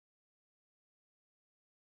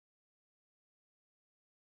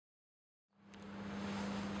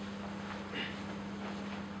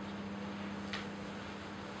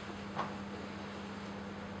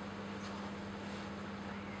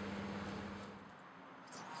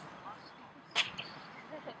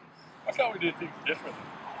can't we do things differently?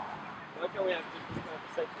 Why can't we have different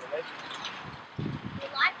conversations with legends? We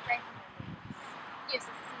like breaking the rules. Gives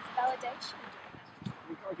us a sense of validation in doing that.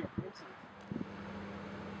 We can't get princes.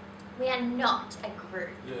 We are not a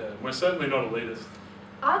group. Yeah, we're certainly not elitist.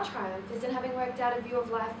 Our triumph is in having worked out a view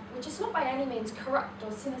of life which is not by any means corrupt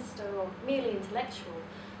or sinister or merely intellectual,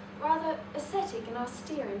 rather ascetic and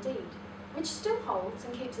austere indeed, which still holds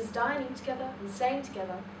and keeps us dining together and staying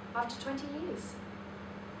together after 20 years.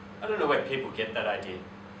 I don't know where people get that idea.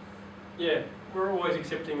 Yeah, we're always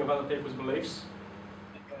accepting of other people's beliefs.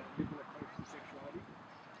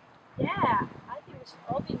 Yeah, I think we should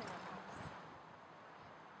all be monogams.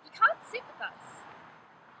 You can't sit with us.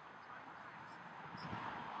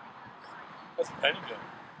 That's a painting job.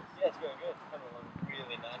 Yeah, it's going good. It's coming along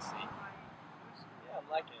really nicely. Yeah, I'm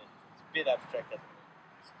liking it. It's a bit abstract at the moment.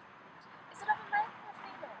 Is it of a male or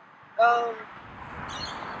female?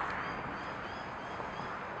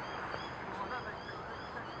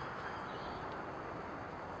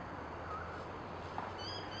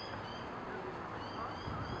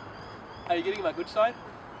 Are you getting my good side?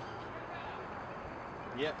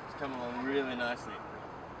 Yep, it's coming along really nicely.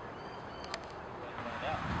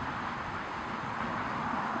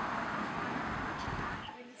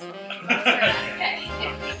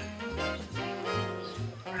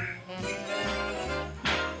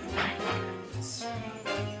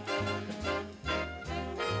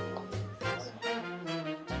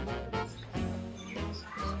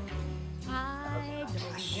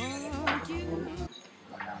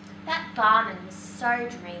 That barman was so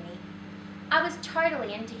dreamy. I was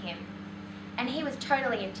totally into him, and he was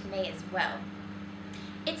totally into me as well.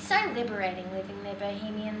 It's so liberating living their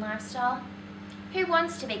bohemian lifestyle. Who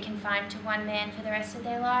wants to be confined to one man for the rest of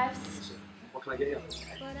their lives? What can I get you?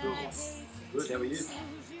 Good, how are you?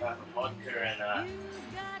 Vodka and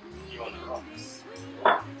you on the rocks.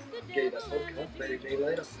 Get you that vodka, maybe me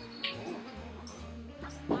later.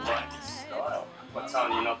 Like style. What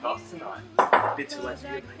time do you knock off tonight? A bit too late for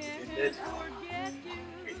you, mate. You're in bed.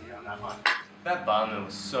 Easy on that one. That barman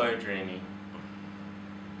was so dreamy.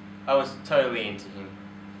 I was totally into him,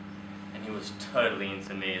 and he was totally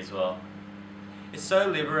into me as well. It's so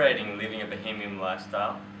liberating living a bohemian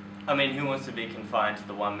lifestyle. I mean, who wants to be confined to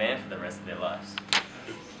the one man for the rest of their lives?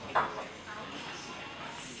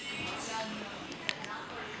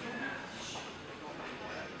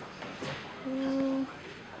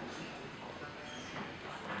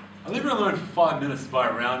 I leave her alone for 5 minutes to buy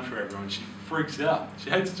a round for everyone. She freaks out.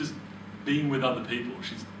 She hates just being with other people.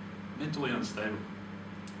 She's mentally unstable.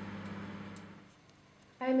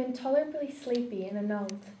 I am intolerably sleepy and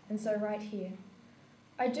annulled, and so right here.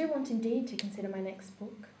 I do want indeed to consider my next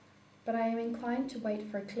book, but I am inclined to wait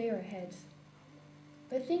for a clearer head.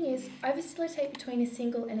 The thing is, I facilitate between a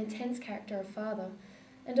single and intense character of father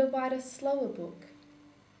and a wider, slower book.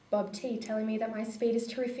 Bob T telling me that my speed is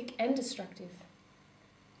terrific and destructive.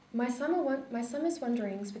 My summer's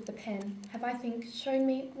wanderings with the pen have, I think, shown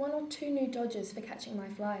me 1 or 2 new dodges for catching my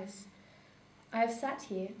flies. I have sat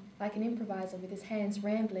here, like an improviser with his hands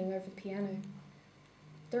rambling over the piano.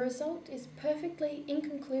 The result is perfectly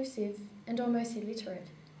inconclusive and almost illiterate.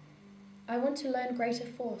 I want to learn greater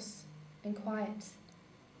force and quiet.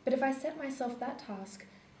 But if I set myself that task,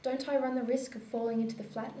 don't I run the risk of falling into the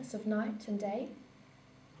flatness of night and day?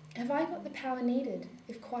 Have I got the power needed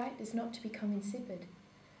if quiet is not to become insipid?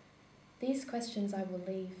 These questions I will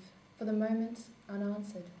leave, for the moment,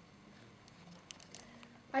 unanswered.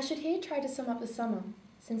 I should here try to sum up the summer,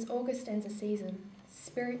 since August ends a season,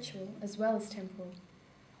 spiritual as well as temporal.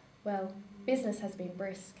 Well, business has been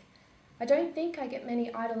brisk. I don't think I get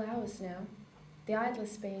many idle hours now, the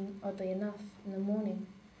idlest being, oddly enough, in the morning.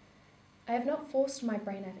 I have not forced my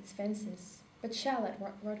brain at its fences, but shall at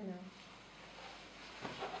Rodnell.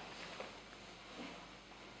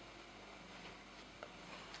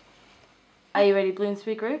 Are you ready,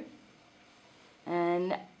 Bloomsbury Group?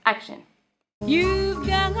 And action. You've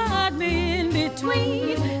got me in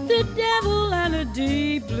between the devil and a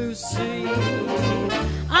deep blue sea.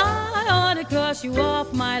 I ought to cross you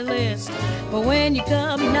off my list, but when you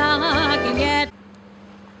come knocking at